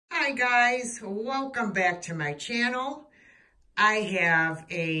Hi guys, welcome back to my channel. I have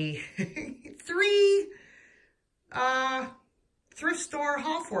a three thrift store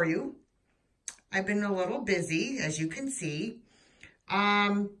haul for you. I've been a little busy, as you can see.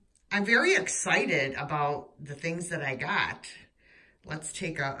 I'm very excited about the things that I got. Let's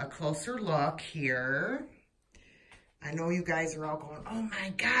take a closer look here. I know you guys are all going, oh my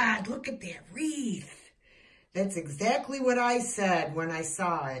God, look at that wreath. That's exactly what I said when I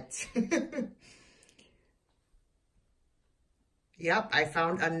saw it. Yep, I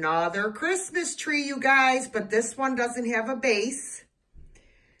found another Christmas tree, you guys, but this one doesn't have a base.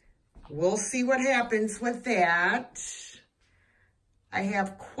 We'll see what happens with that. I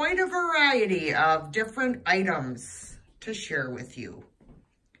have quite a variety of different items to share with you.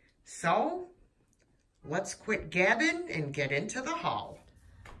 So, let's quit gabbing and get into the haul.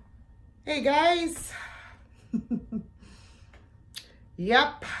 Hey guys.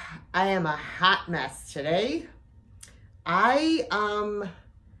 Yep, I am a hot mess today. I am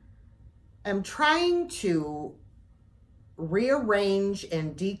trying to rearrange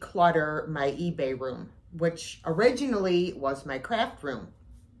and declutter my eBay room, which originally was my craft room.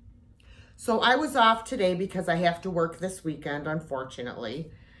 So I was off today because I have to work this weekend,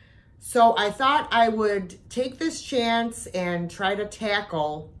 unfortunately. So I thought I would take this chance and try to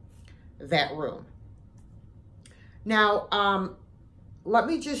tackle that room. Now, let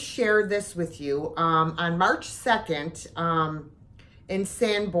me just share this with you. On March 2nd, in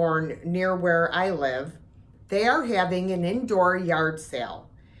Sanborn, near where I live, they are having an indoor yard sale.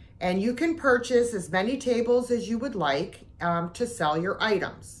 And you can purchase as many tables as you would like to sell your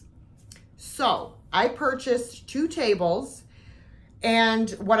items. So, I purchased 2 tables.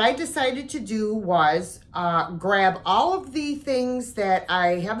 And what I decided to do was grab all of the things that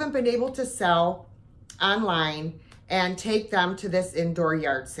I haven't been able to sell online and take them to this indoor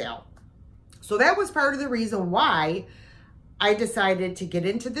yard sale. So that was part of the reason why I decided to get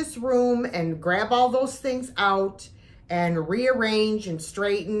into this room and grab all those things out and rearrange and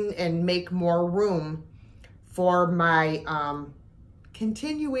straighten and make more room for my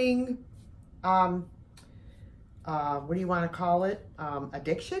continuing, what do you want to call it?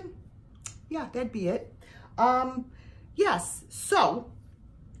 Addiction? Yeah, that'd be it. Yes, so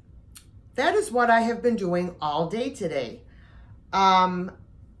that is what I have been doing all day today.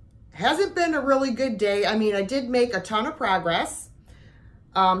 Hasn't been a really good day. I mean, I did make a ton of progress.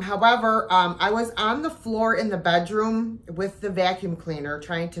 However, I was on the floor in the bedroom with the vacuum cleaner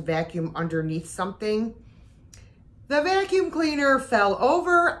trying to vacuum underneath something. The vacuum cleaner fell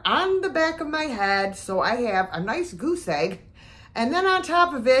over on the back of my head, so I have a nice goose egg. And then on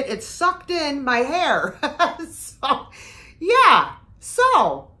top of it, it sucked in my hair. So, yeah.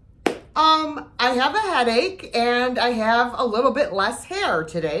 So, I have a headache and I have a little bit less hair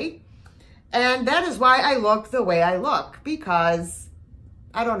today. And that is why I look the way I look, because,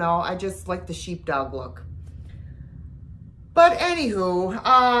 I don't know, I just like the sheepdog look. But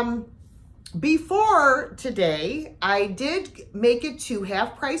anywho, before today, I did make it to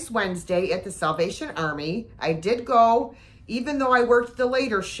Half Price Wednesday at the Salvation Army. I did go, even though I worked the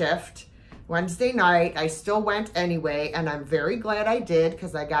later shift Wednesday night, I still went anyway, and I'm very glad I did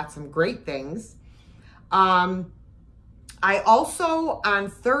because I got some great things. I also, on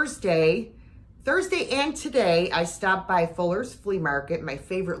Thursday and today, I stopped by Fuller's Flea Market, my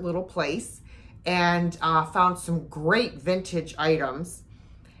favorite little place, and found some great vintage items.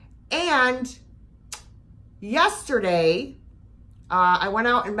 And yesterday, I went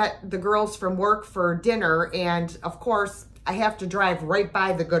out and met the girls from work for dinner, and of course, I have to drive right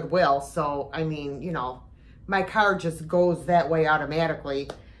by the Goodwill. So, I mean, you know, my car just goes that way automatically.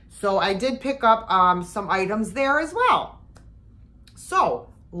 So I did pick up some items there as well. So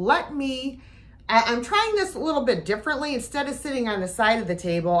I'm trying this a little bit differently. Instead of sitting on the side of the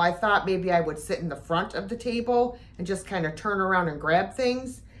table, I thought maybe I would sit in the front of the table and just kind of turn around and grab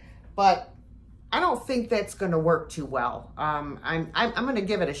things. But I don't think that's going to work too well. I'm going to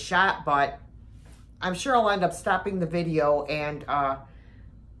give it a shot, but I'm sure I'll end up stopping the video and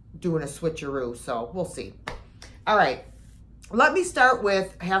doing a switcheroo, so we'll see. All right, let me start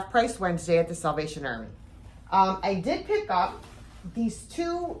with Half Price Wednesday at the Salvation Army. I did pick up these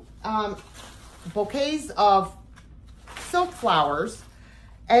 2 bouquets of silk flowers,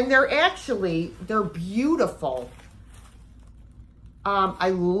 and they're beautiful. I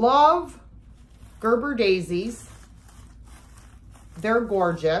love Gerber daisies. They're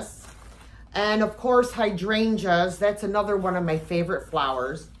gorgeous. And of course, hydrangeas, that's another one of my favorite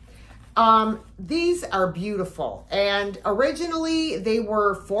flowers. These are beautiful. And originally they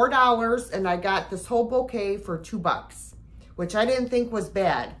were $4 and I got this whole bouquet for $2, which I didn't think was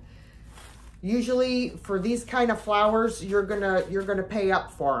bad. Usually for these kind of flowers, you're gonna pay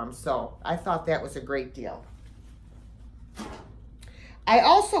up for them. So I thought that was a great deal. I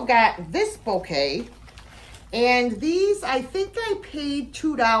also got this bouquet, and these I think I paid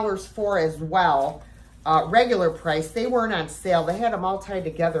 $2 for as well. Regular price. They weren't on sale. They had them all tied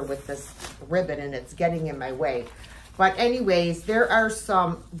together with this ribbon, and it's getting in my way. But anyways, there are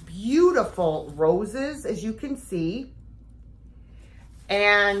some beautiful roses, as you can see,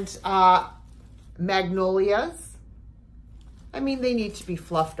 and magnolias. I mean, they need to be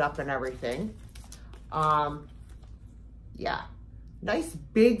fluffed up and everything. Yeah, nice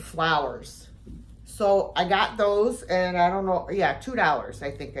big flowers. So I got those, and I don't know, yeah, $2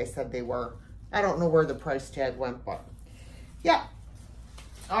 I think I said they were. I don't know where the price tag went, but yeah.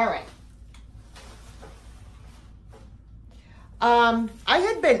 All right. I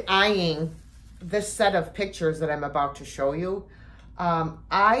had been eyeing this set of pictures that I'm about to show you.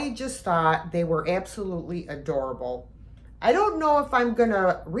 I just thought they were absolutely adorable. I don't know if I'm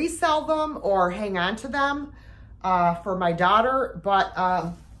gonna resell them or hang on to them for my daughter,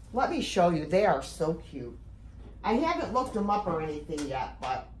 but let me show you. They are so cute. I haven't looked them up or anything yet,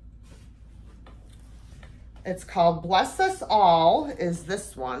 but it's called Bless Us All is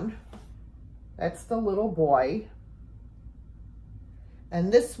this one. That's the little boy.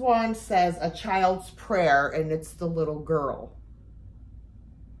 And this one says A Child's Prayer, and it's the little girl.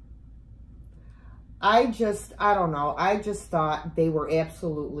 I don't know. I just thought they were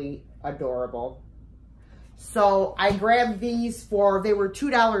absolutely adorable. So I grabbed these for, they were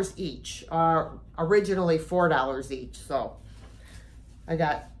 $2 each, originally $4 each. So I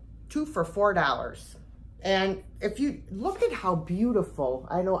got 2 for $4. And if you look at how beautiful,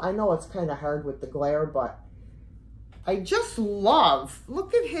 I know it's kind of hard with the glare, but I just love,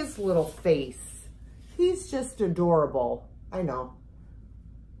 look at his little face. He's just adorable. I know.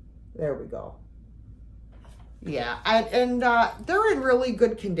 There we go. Yeah, and they're in really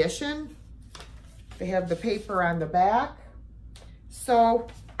good condition. They have the paper on the back. So,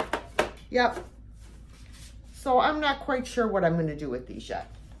 yep. So I'm not quite sure what I'm going to do with these yet.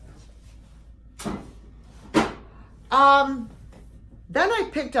 Then I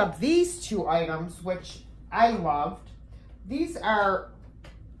picked up these 2 items, which I loved. These are,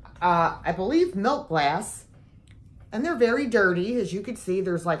 I believe, milk glass, and they're very dirty. As you can see,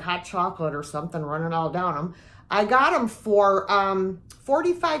 there's like hot chocolate or something running all down them. I got them for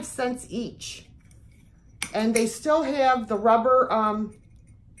 45 cents each, and they still have the rubber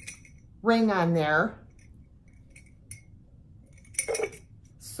ring on there.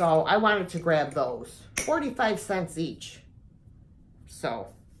 So I wanted to grab those. 45 cents each. So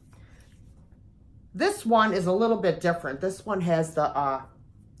this one is a little bit different. This one has the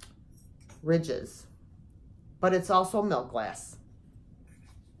ridges, but it's also milk glass.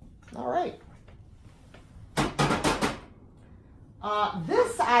 All right.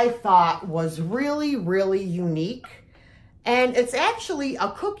 This I thought was really, really unique, and it's actually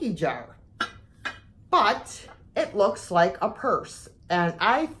a cookie jar, but it looks like a purse. And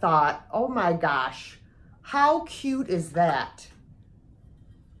I thought, oh my gosh, how cute is that?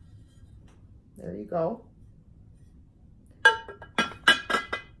 There you go.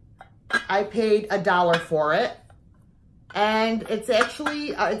 I paid $1 for it. And it's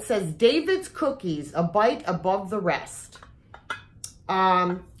actually, it says David's Cookies, a bite above the rest.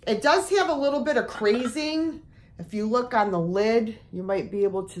 It does have a little bit of crazing. If you look on the lid, you might be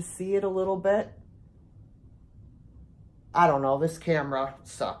able to see it a little bit. I don't know, this camera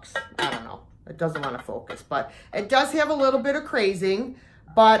sucks. I don't know, it doesn't want to focus, but it does have a little bit of crazing,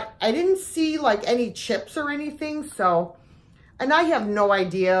 but I didn't see like any chips or anything, so, and I have no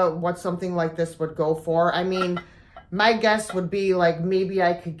idea what something like this would go for. I mean, my guess would be like, maybe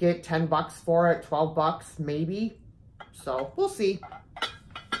I could get 10 bucks for it, 12 bucks, maybe. So we'll see.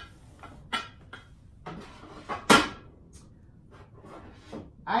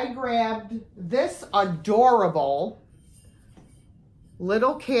 I grabbed this adorable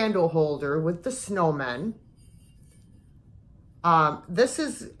little candle holder with the snowmen. This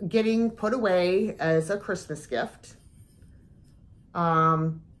is getting put away as a Christmas gift.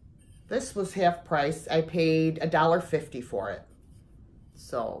 This was half price. I paid $1.50 for it.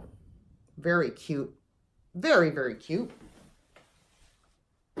 So very cute. Very, very cute.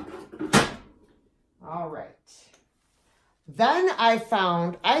 All right. Then I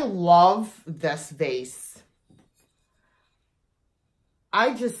found, I love this vase.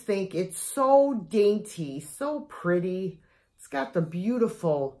 I just think it's so dainty, so pretty. It's got the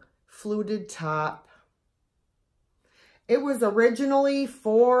beautiful fluted top. It was originally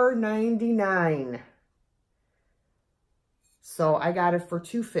 $4.99. So So I got it for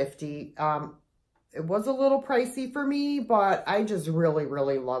 $2.50. It was a little pricey for me, but I just really,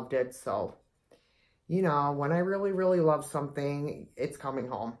 really loved it. So, you know, when I really, really love something, it's coming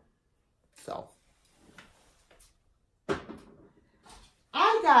home. So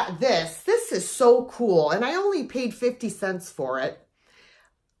I got this. This is so cool. And I only paid 50 cents for it.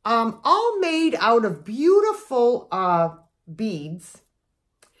 All made out of beautiful beads.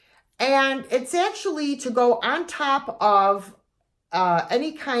 And it's actually to go on top of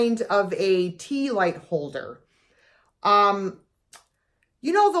any kind of a tea light holder. You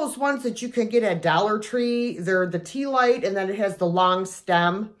know those ones that you can get at Dollar Tree? They're the tea light, and then it has the long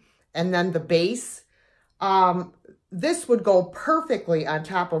stem and then the base. This would go perfectly on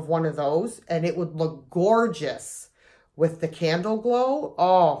top of one of those, and it would look gorgeous with the candle glow.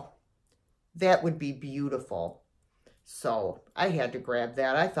 Oh, that would be beautiful. So I had to grab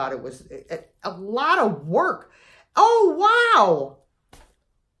that. I thought it was a lot of work. Oh, wow.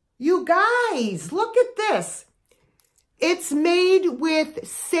 You guys, look at this. It's made with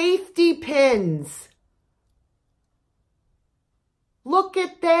safety pins. Look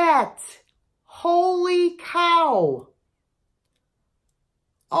at that. Holy cow.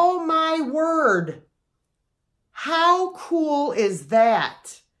 Oh my word. How cool is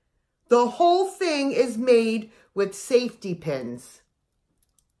that? The whole thing is made with safety pins.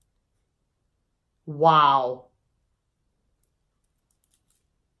 Wow.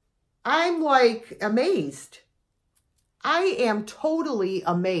 I'm like amazed. I am totally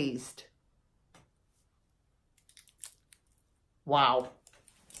amazed. Wow.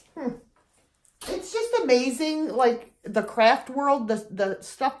 It's just amazing. Like the craft world, the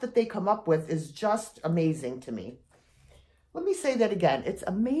stuff that they come up with is just amazing to me. Let me say that again. It's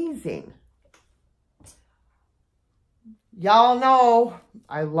amazing. Y'all know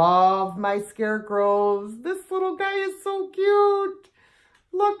I love my scarecrows. This little guy is so cute.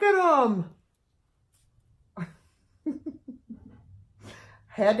 Look at him.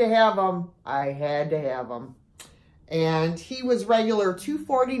 Had to have him. I had to have him. And he was regular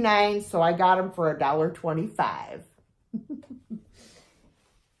 $2.49, so I got him for $1.25.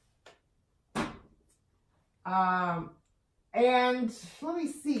 And let me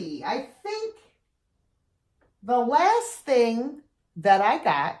see. I think the last thing that I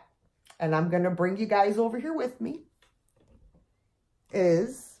got, and I'm going to bring you guys over here with me,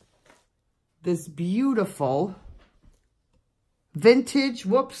 is this beautiful vintage,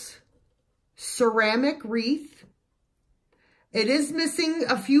 ceramic wreath. It is missing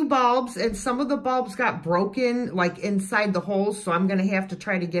a few bulbs, and some of the bulbs got broken, like inside the holes, so I'm going to have to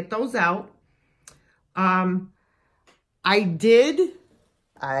try to get those out. I did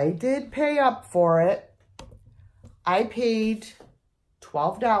pay up for it. I paid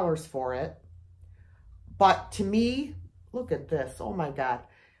 $12 for it. But to me, look at this. Oh my God.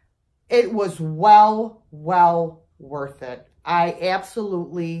 It was well worth it. I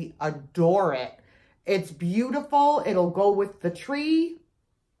absolutely adore it. It's beautiful. It'll go with the tree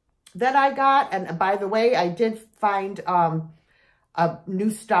that I got. And by the way, I did find a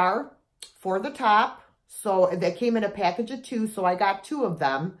new star for the top. So that came in a package of 2. So I got 2 of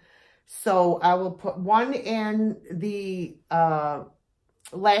them. So I will put one in the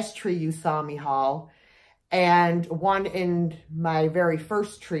last tree you saw me haul, and one in my very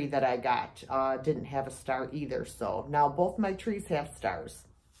first tree that I got. Didn't have a star either. So now both my trees have stars.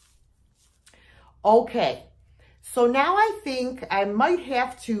 Okay. So now I think I might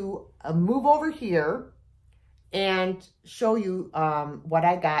have to move over here and show you what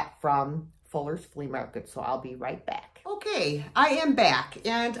I got from Fuller's Flea Market. So I'll be right back. Okay, I am back.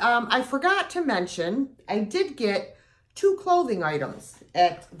 And I forgot to mention, I did get 2 clothing items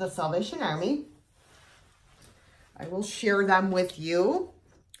at the Salvation Army. I will share them with you.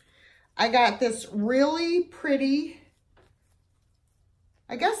 I got this really pretty,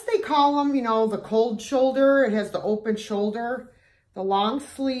 I guess they call them, you know, the cold shoulder. It has the open shoulder, the long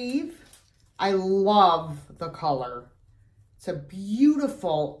sleeve. I love the color. It's a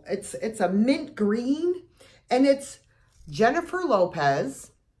beautiful, it's a mint green, and it's Jennifer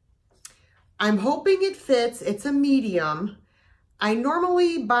Lopez. I'm hoping it fits. It's a medium. I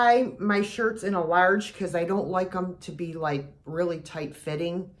normally buy my shirts in a large because I don't like them to be like really tight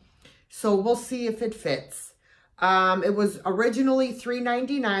fitting. So we'll see if it fits. It was originally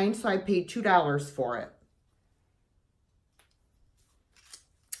 $3.99, so I paid $2 for it.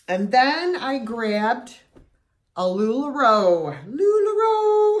 And then I grabbed a LuLaRoe.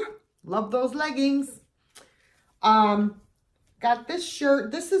 LuLaRoe. Love those leggings. Got this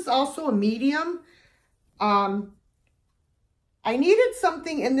shirt. This is also a medium. I needed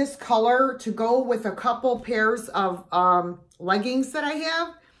something in this color to go with a couple pairs of leggings that I have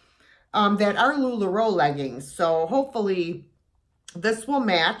that are LuLaRoe leggings. So hopefully this will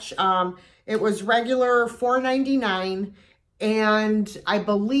match. It was regular $4.99, and I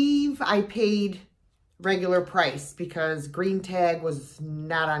believe I paid regular price because Green Tag was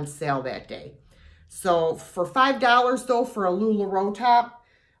not on sale that day. So for $5 though for a LuLaRoe top,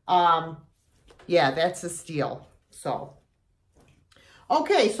 yeah, that's a steal. So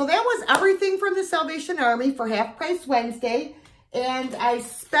okay, so that was everything from the Salvation Army for Half Price Wednesday. And I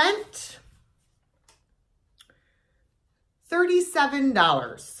spent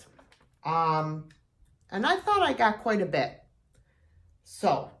 $37. And I thought I got quite a bit.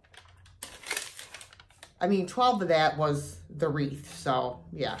 So, I mean, 12 of that was the wreath. So,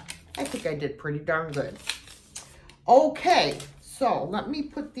 yeah, I think I did pretty darn good. Okay, so let me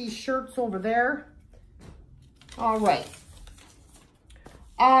put these shirts over there. All right.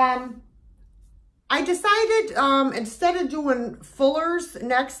 I decided, instead of doing Fuller's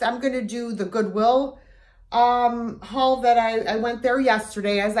next, I'm going to do the Goodwill, haul that I went there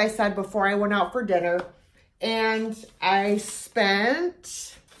yesterday, as I said, before I went out for dinner. And I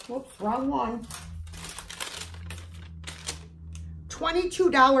spent, whoops, wrong one,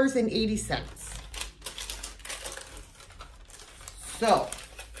 $22.80. So,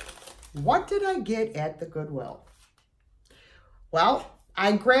 what did I get at the Goodwill? Well,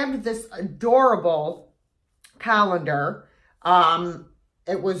 I grabbed this adorable colander.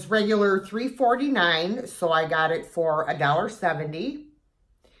 It was regular $3.49, so I got it for $1.70.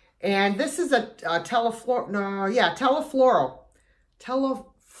 And this is a Teleflora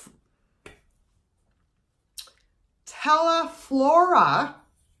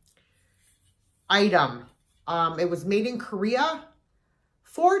item. It was made in Korea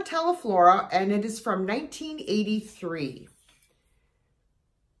for Teleflora, and it is from 1983.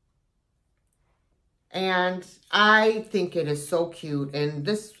 And I think it is so cute. And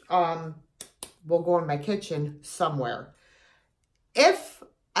this will go in my kitchen somewhere. If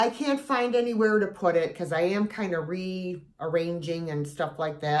I can't find anywhere to put it, because I am kind of rearranging and stuff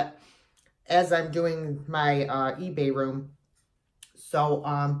like that as I'm doing my eBay room. So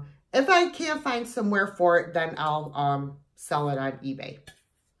if I can't find somewhere for it, then I'll sell it on eBay.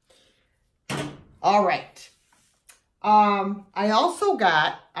 All right. I also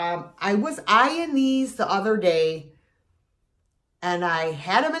got, I was eyeing these the other day, and I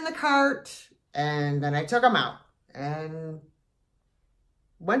had them in the cart, and then I took them out and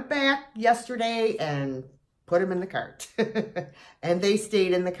went back yesterday and put them in the cart. And they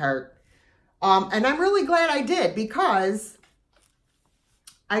stayed in the cart. And I'm really glad I did, because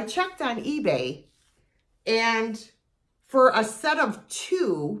I checked on eBay, and for a set of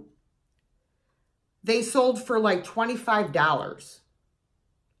 2, they sold for like $25.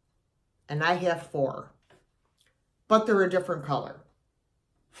 And I have 4. But they're a different color.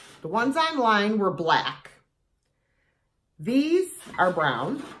 The ones online were black. These are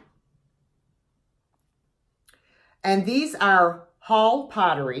brown. And these are Hall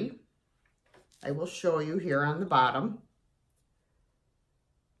Pottery. I will show you here on the bottom.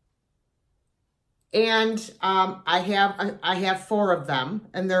 And I have 4 of them,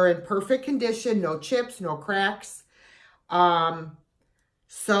 and they're in perfect condition, no chips, no cracks.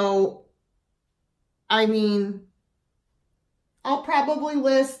 So, I mean, I'll probably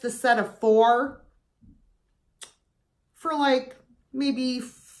list the set of 4 for like maybe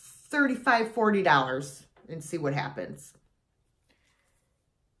 $35, $40 and see what happens.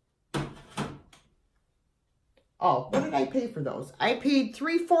 Oh, what did I pay for those? I paid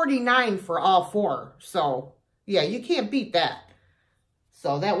 $3.49 for all 4. So, yeah, you can't beat that.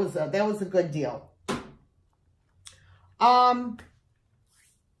 So that was a good deal. I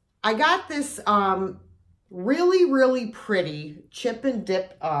got this really, really pretty chip and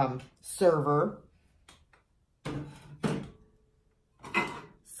dip server.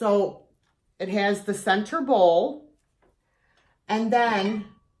 So it has the center bowl, and then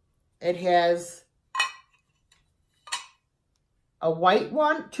it has a white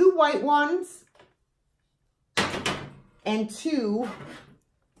one, 2 white ones, and 2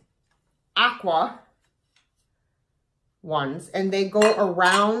 aqua ones, and they go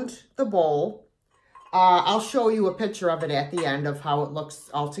around the bowl. I'll show you a picture of it at the end of how it looks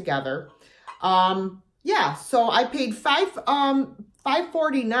all together. Yeah, so I paid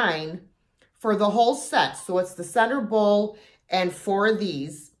 $5.49 for the whole set. So it's the center bowl and 4 of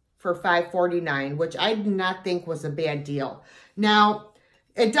these for $5.49, which I did not think was a bad deal. Now,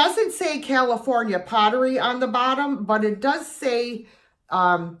 it doesn't say California Pottery on the bottom, but it does say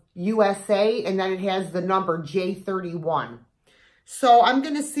USA, and then it has the number J31. So I'm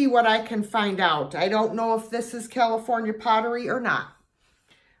going to see what I can find out. I don't know if this is California pottery or not,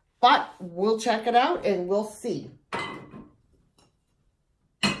 but we'll check it out and we'll see.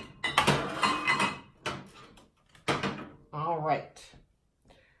 All right.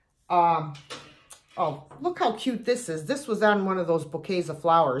 Oh, look how cute this is. This was on one of those bouquets of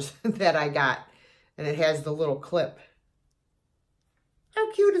flowers that I got, and it has the little clip.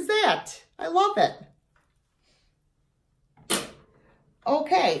 How cute is that? I love it.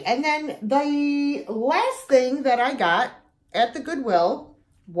 Okay, and then the last thing that I got at the Goodwill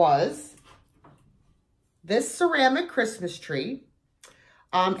was this ceramic Christmas tree.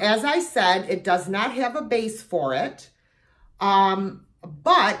 As I said, it does not have a base for it,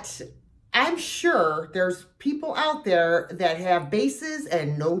 but I'm sure there's people out there that have bases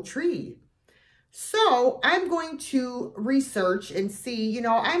and no tree. So I'm going to research and see, you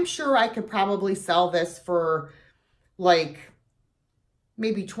know, I'm sure I could probably sell this for like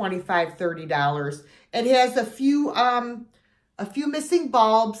maybe $25, $30. It has a few missing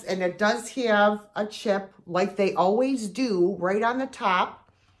bulbs, and it does have a chip like they always do right on the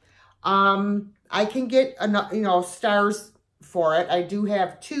top. I can get, you know, stars for it. I do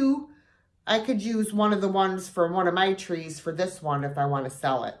have two. I could use one of the ones from one of my trees for this one if I want to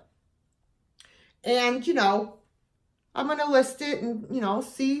sell it. And, you know, I'm going to list it and, you know,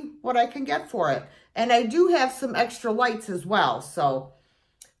 see what I can get for it. And I do have some extra lights as well. So,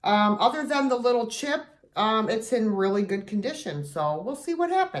 other than the little chip, it's in really good condition. So, we'll see what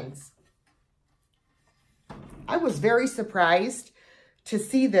happens. I was very surprised to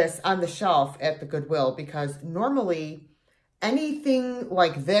see this on the shelf at the Goodwill, because normally anything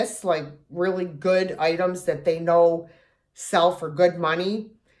like this, like really good items that they know sell for good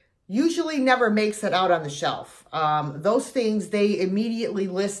money, usually never makes it out on the shelf. Those things they immediately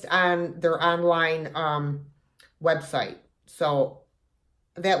list on their online website. So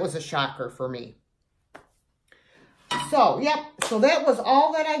that was a shocker for me. So, yep. So that was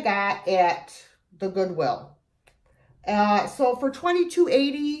all that I got at the Goodwill. So for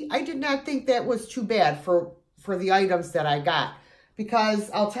 $22.80, I did not think that was too bad for the items that I got.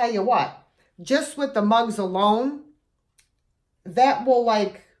 Because I'll tell you what, just with the mugs alone, that will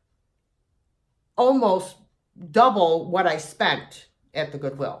like almost double what I spent at the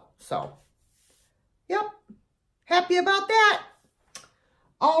Goodwill. So, yep, happy about that.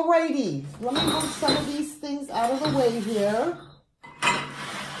 Alrighty, let me move some of these things out of the way here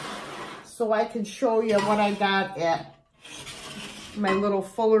so I can show you what I got at my little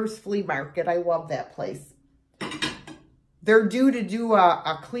Fuller's Flea Market. I love that place. They're due to do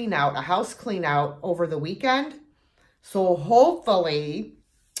a clean out, a house clean out over the weekend. So hopefully,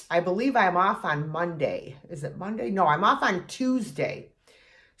 I believe I'm off on Monday. Is it Monday? No, I'm off on Tuesday.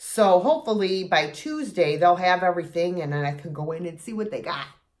 So hopefully by Tuesday, they'll have everything and then I can go in and see what they got.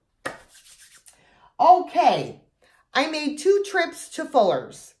 Okay, I made 2 trips to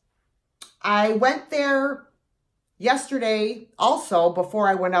Fuller's. I went there yesterday also before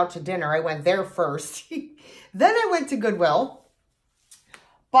I went out to dinner. I went there first. Then I went to Goodwill.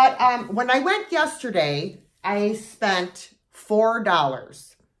 But when I went yesterday, I spent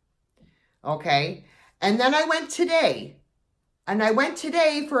 $4. Okay, and then I went today. And I went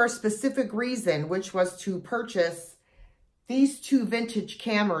today for a specific reason, which was to purchase these 2 vintage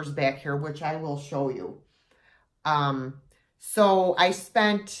cameras back here, which I will show you. So I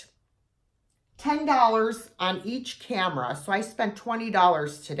spent $10 on each camera. So I spent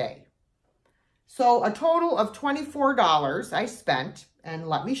 $20 today. So a total of $24 I spent. And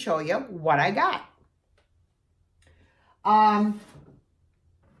let me show you what I got. I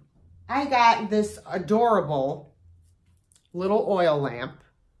got this adorable little oil lamp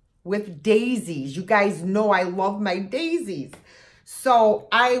with daisies. You guys know I love my daisies. So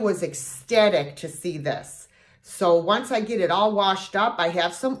I was ecstatic to see this. So once I get it all washed up, I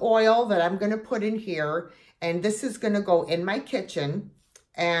have some oil that I'm going to put in here. And this is going to go in my kitchen.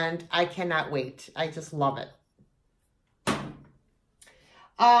 And I cannot wait. I just love it.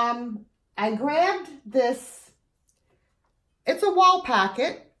 I grabbed this. It's a wall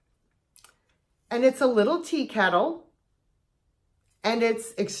pocket. And it's a little tea kettle. And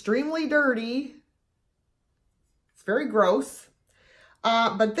it's extremely dirty. It's very gross.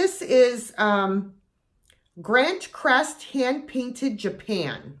 But this is Grant Crest Hand Painted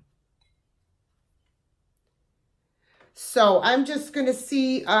Japan. So I'm just going to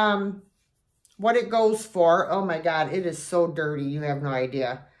see what it goes for. Oh my God, it is so dirty. You have no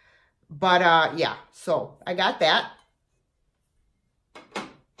idea. But yeah, so I got that.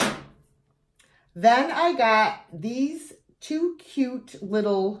 Then I got these 2 cute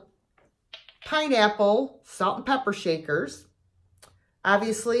little pineapple salt and pepper shakers.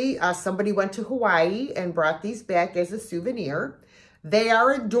 Obviously, somebody went to Hawaii and brought these back as a souvenir. They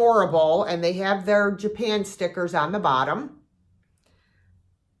are adorable, and they have their Japan stickers on the bottom.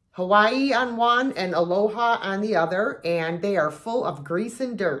 Hawaii on one and Aloha on the other, and they are full of grease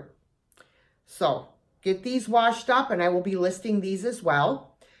and dirt. So, get these washed up, and I will be listing these as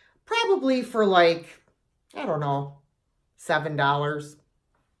well. Probably for like, I don't know, $7.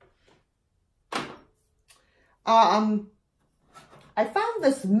 I found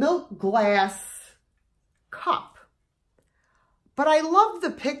this milk glass cup, but I love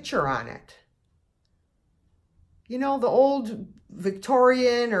the picture on it. You know, the old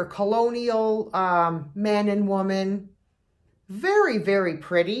Victorian or colonial man and woman. Very, very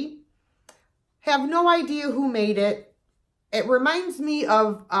pretty. Have no idea who made it. It reminds me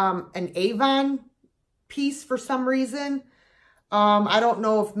of an Avon piece for some reason. I don't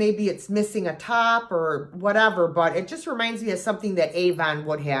know if maybe it's missing a top or whatever, but it just reminds me of something that Avon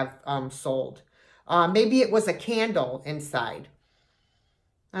would have sold. Maybe it was a candle inside.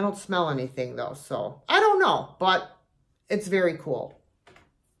 I don't smell anything though, so I don't know, but it's very cool.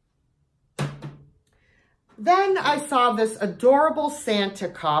 Then I saw this adorable Santa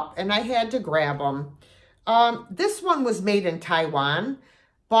cup, and I had to grab them. This one was made in Taiwan,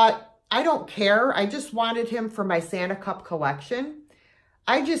 but I don't care. I just wanted him for my Santa cup collection.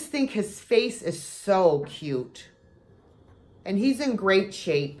 I just think his face is so cute. And he's in great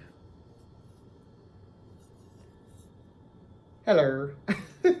shape. Hello.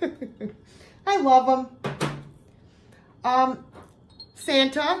 I love him.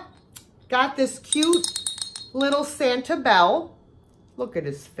 Santa got this cute little Santa bell. Look at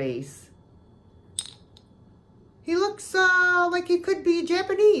his face. He looks like he could be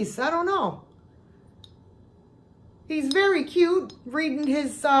Japanese. I don't know. He's very cute, reading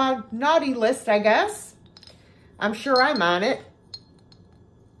his naughty list, I guess. I'm sure I'm on it.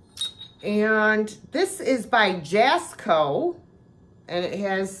 And this is by Jasco. And it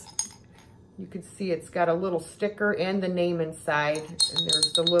has, you can see it's got a little sticker and the name inside. And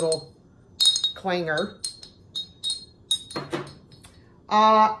there's the little clanger.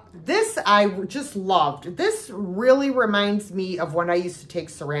 This I just loved. This really reminds me of when I used to take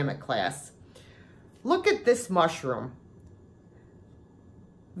ceramic class. Look at this mushroom.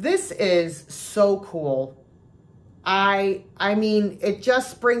 This is so cool. I mean, it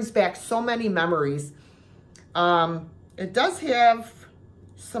just brings back so many memories. It does have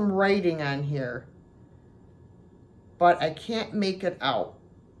some writing on here, but I can't make it out.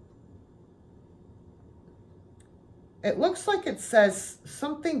 It looks like it says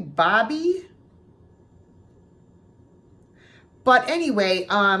something Bobby. But anyway,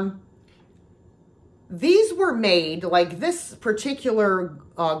 these were made, like this particular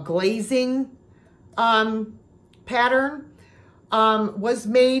glazing pattern was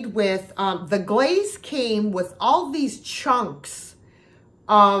made with, the glaze came with all these chunks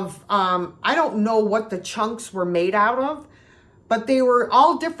of, I don't know what the chunks were made out of, but they were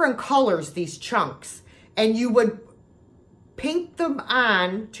all different colors, these chunks. And you would paint them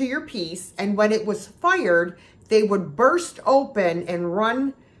on to your piece, and when it was fired, they would burst open and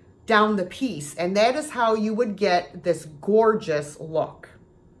run down the piece, and that is how you would get this gorgeous look.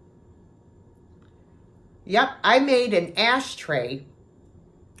 Yep, I made an ashtray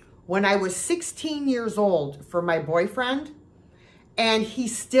when I was 16 years old for my boyfriend, and he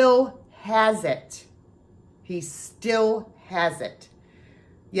still has it. He still has it.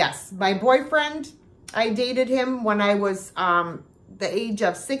 Yes, my boyfriend, I dated him when I was the age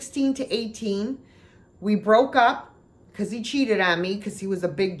of 16 to 18. We broke up because he cheated on me because he was a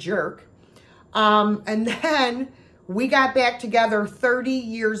big jerk. And then we got back together 30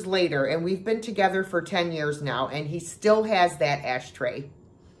 years later, and we've been together for 10 years now, and he still has that ashtray.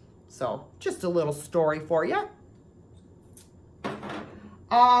 So just a little story for you.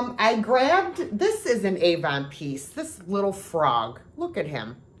 I grabbed, this is an Avon piece, this little frog. Look at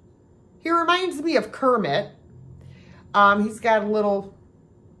him. He reminds me of Kermit. He's got a little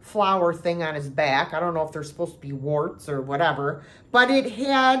flower thing on his back. I don't know if they're supposed to be warts or whatever. But it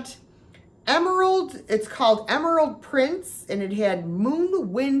had emerald, it's called Emerald Prince, and it had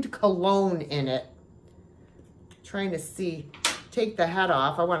Moon Wind Cologne in it. Trying to see, take the head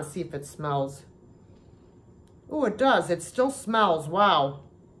off. I want to see if it smells. Oh, it does. It still smells. Wow.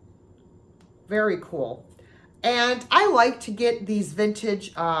 Very cool. And I like to get these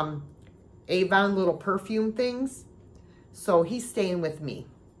vintage Avon little perfume things. So he's staying with me.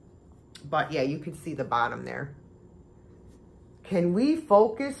 But yeah, you can see the bottom there. Can we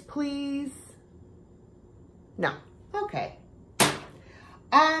focus, please? No. Okay.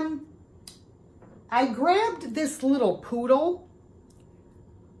 I grabbed this little poodle.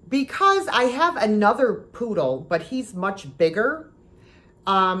 because I have another poodle, but he's much bigger,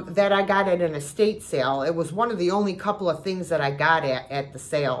 that I got at an estate sale. It was one of the only couple of things that I got at the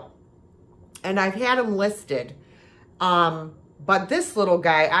sale. And I've had him listed. But this little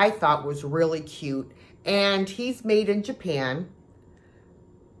guy I thought was really cute. And he's made in Japan.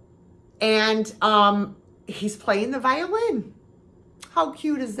 And he's playing the violin. How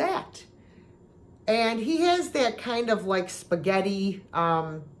cute is that? And he has that kind of like spaghetti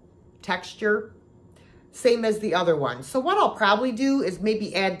texture. Same as the other one. So what I'll probably do is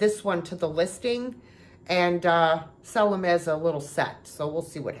maybe add this one to the listing and sell them as a little set. So we'll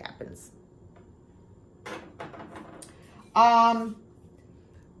see what happens.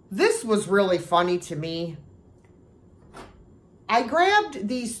 This was really funny to me. I grabbed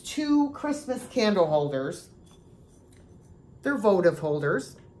these 2 Christmas candle holders. They're votive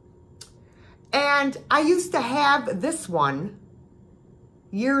holders. And I used to have this one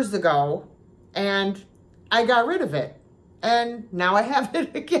years ago, and I got rid of it. And now I have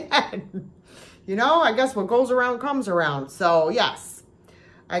it again. You know, I guess what goes around comes around. So yes,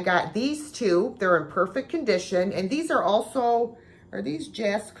 I got these 2. They're in perfect condition. And these are also, are these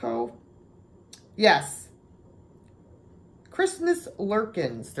Jasco? Yes. Christmas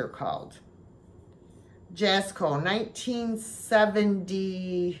Lurkins, they're called. Jasco,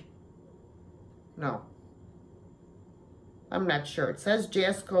 1970, no. I'm not sure. It says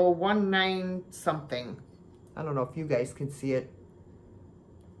Jasco 19 something. I don't know if you guys can see it.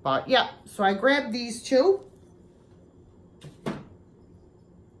 But yeah, so I grabbed these 2.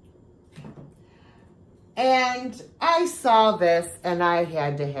 And I saw this and I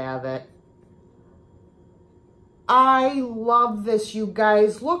had to have it. I love this, you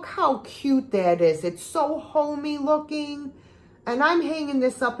guys. Look how cute that is. It's so homey looking. And I'm hanging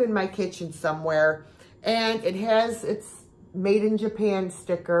this up in my kitchen somewhere. And it has its made in Japan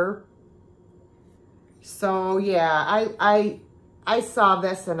sticker. So yeah, I saw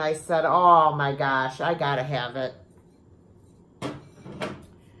this and I said, oh my gosh, I gotta have it.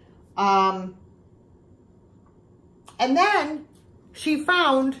 And then she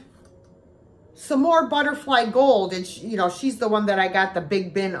found some more Butterfly Gold. And she, you know, she's the one that I got the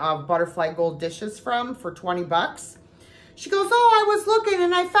big bin of Butterfly Gold dishes from for 20 bucks. She goes, oh, I was looking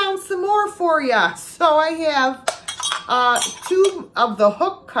and I found some more for you. So I have 2 of the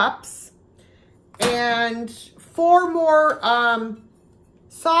hook cups and 4 more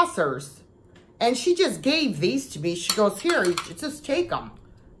saucers. And she just gave these to me. She goes, here, just take them.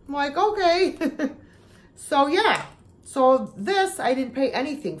 I'm like, okay. So yeah, so this I didn't pay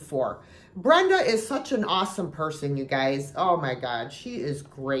anything for. Brenda is such an awesome person, you guys. Oh my God, she is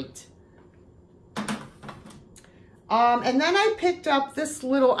great. And then I picked up this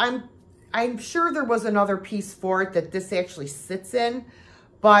little, I'm sure there was another piece for it that this actually sits in,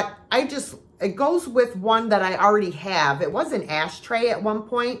 but it goes with one that I already have. It was an ashtray at one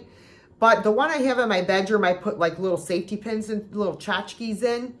point, but the one I have in my bedroom, I put like little safety pins and little tchotchkes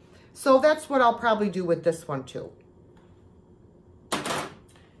in. So that's what I'll probably do with this one too.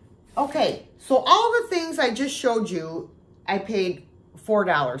 Okay, so all the things I just showed you, I paid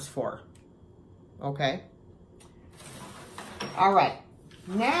 $4 for. Okay. All right.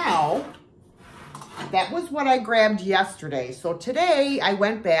 Now, that was what I grabbed yesterday. So today I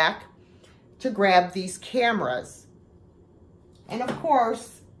went back to grab these cameras. And of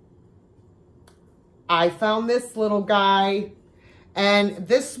course, I found this little guy. And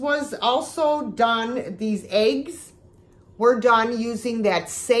this was also done, these eggs were done using that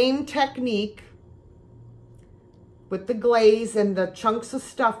same technique with the glaze and the chunks of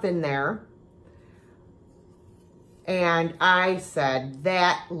stuff in there. And I said,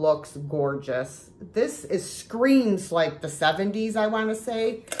 that looks gorgeous. This screams like the 70s, I want to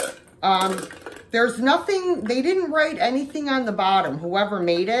say. There's nothing, they didn't write anything on the bottom, whoever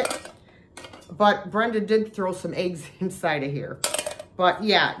made it. But Brenda did throw some eggs inside of here. But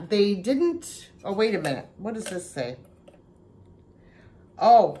yeah, they didn't, oh, wait a minute. What does this say?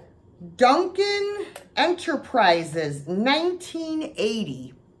 Oh, Duncan Enterprises,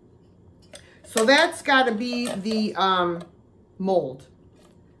 1980. So that's got to be the mold.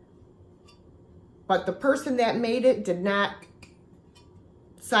 But the person that made it did not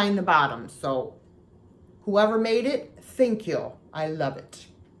sign the bottom. So whoever made it, thank you. I love it.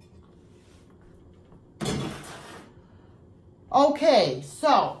 Okay,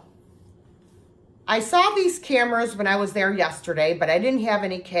 so I saw these cameras when I was there yesterday, but I didn't have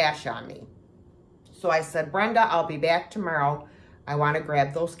any cash on me. So I said, Brenda, I'll be back tomorrow. I want to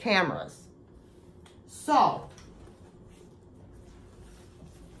grab those cameras. So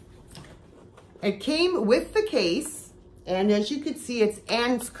it came with the case, And as you can see, it's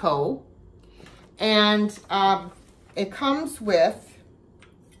Ansco. And it comes with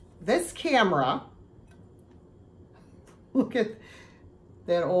this camera. Look at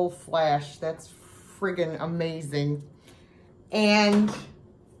that old flash. That's friggin' amazing. And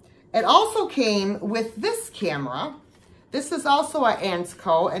it also came with this camera. This is also a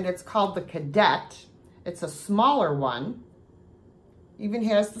Ansco, and it's called the Cadet. It's a smaller one. Even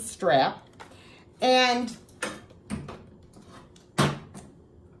has the strap. And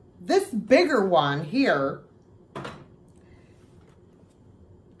this bigger one here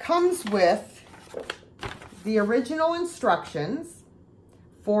comes with the original instructions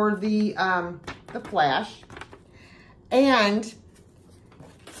for the flash. And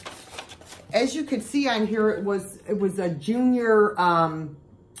as you can see on here, it was a junior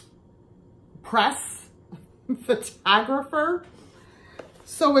press photographer.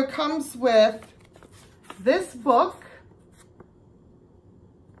 So it comes with this book,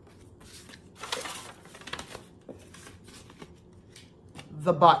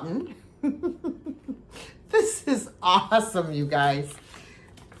 the button. This is awesome, you guys.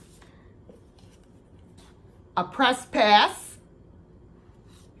 A press pass.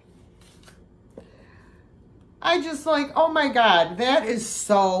 I just like, oh my God, that is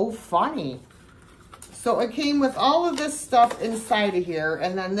so funny. So it came with all of this stuff inside of here,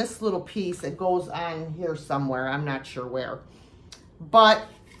 and then this little piece, it goes on here somewhere. I'm not sure where. But,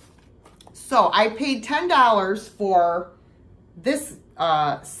 so I paid $10 for this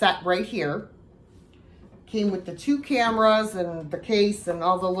set right here. Came with the 2 cameras and the case and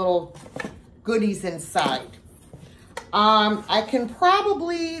all the little goodies inside. I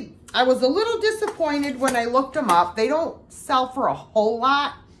was a little disappointed when I looked them up. They don't sell for a whole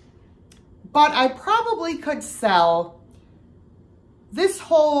lot. But I probably could sell this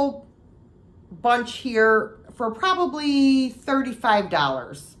whole bunch here for probably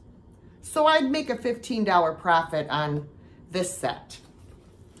 $35. So I'd make a $15 profit on this set.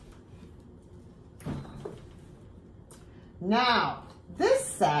 Now, this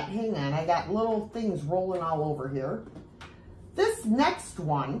set, hang on, I got little things rolling all over here. This next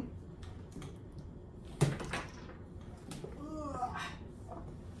one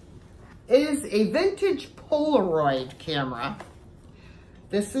is a vintage Polaroid camera.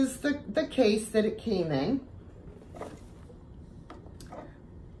 This is the case that it came in.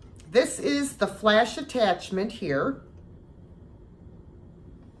 This is the flash attachment here.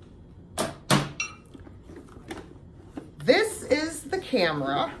 This is the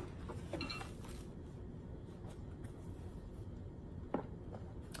camera.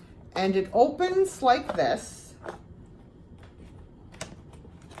 And it opens like this.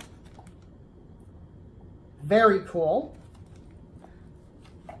 Very cool.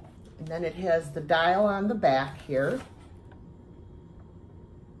 And then it has the dial on the back here.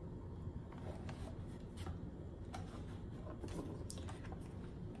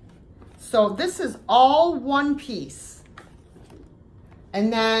 So this is all one piece.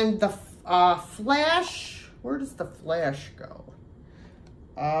 And then the flash, where does the flash go?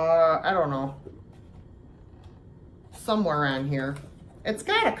 I don't know. Somewhere on here. It's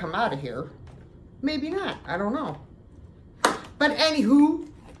got to come out of here. Maybe not. I don't know. But anywho,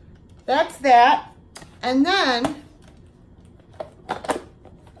 that's that. And then,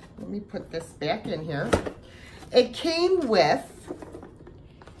 let me put this back in here. It came with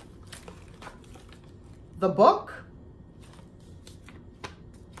the book,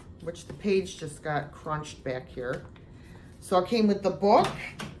 which the page just got crunched back here. So it came with the book.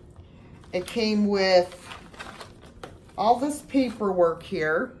 It came with all this paperwork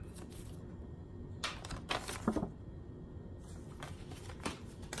here.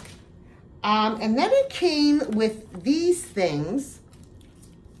 And then it came with these things.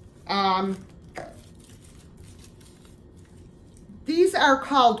 These are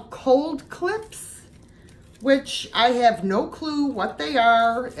called cold clips, which I have no clue what they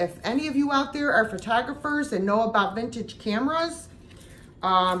are. If any of you out there are photographers and know about vintage cameras,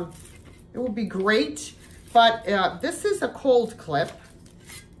 it would be great. But this is a cold clip.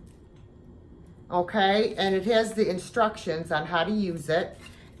 Okay, and it has the instructions on how to use it.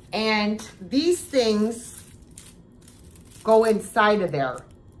 And these things go inside of there.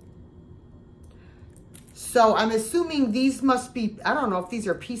 So I'm assuming these must be, I don't know if these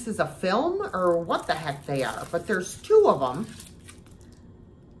are pieces of film or what the heck they are, but there's 2 of them.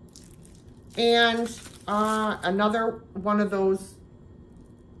 And another one of those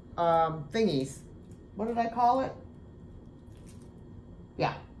thingies. What did I call it?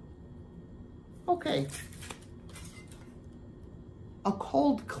 Yeah. Okay. A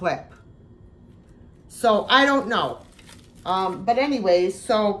cold clip. So I don't know. But anyways,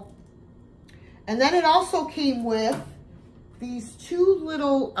 so, and then it also came with these two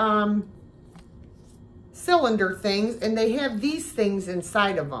little cylinder things, and they have these things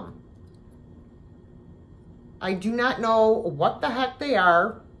inside of them. I do not know what the heck they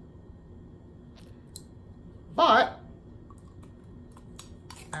are, but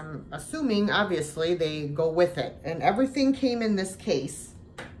I'm assuming, obviously, they go with it. And everything came in this case.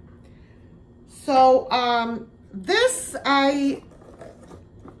 So, this, I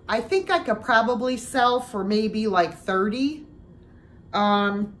think I could probably sell for maybe like 30.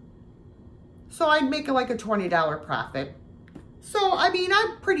 So I'd make it like a $20 profit. So, I mean,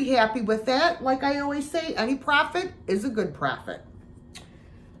 I'm pretty happy with that. Like I always say, any profit is a good profit.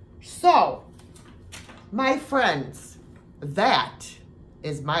 So, my friends, that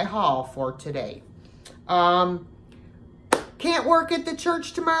is my haul for today. Can't work at the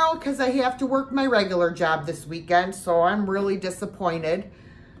church tomorrow because I have to work my regular job this weekend, so I'm really disappointed.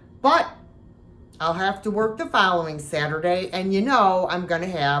 But I'll have to work the following Saturday, and you know I'm going to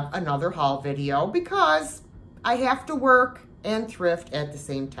have another haul video because I have to work and thrift at the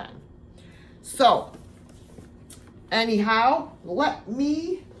same time. So, anyhow, let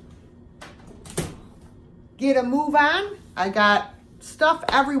me get a move on. I got stuff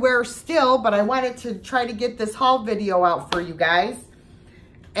everywhere still, but I wanted to try to get this haul video out for you guys.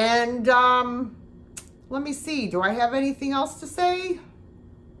 And let me see, do I have anything else to say?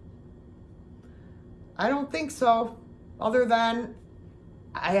 I don't think so, other than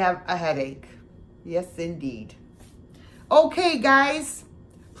I have a headache. Yes, indeed. Okay, guys,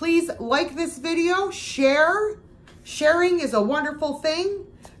 please like this video, share. Sharing is a wonderful thing.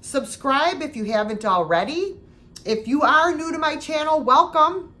 Subscribe if you haven't already. If you are new to my channel,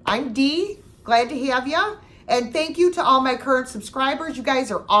 welcome. I'm Dee. Glad to have you. And thank you to all my current subscribers. You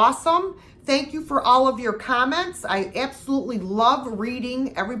guys are awesome. Thank you for all of your comments. I absolutely love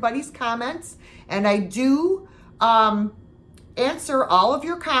reading everybody's comments. And I do answer all of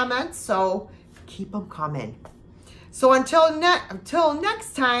your comments, so keep them coming. So until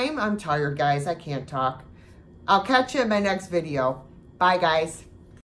next time, I'm tired, guys. I can't talk. I'll catch you in my next video. Bye, guys.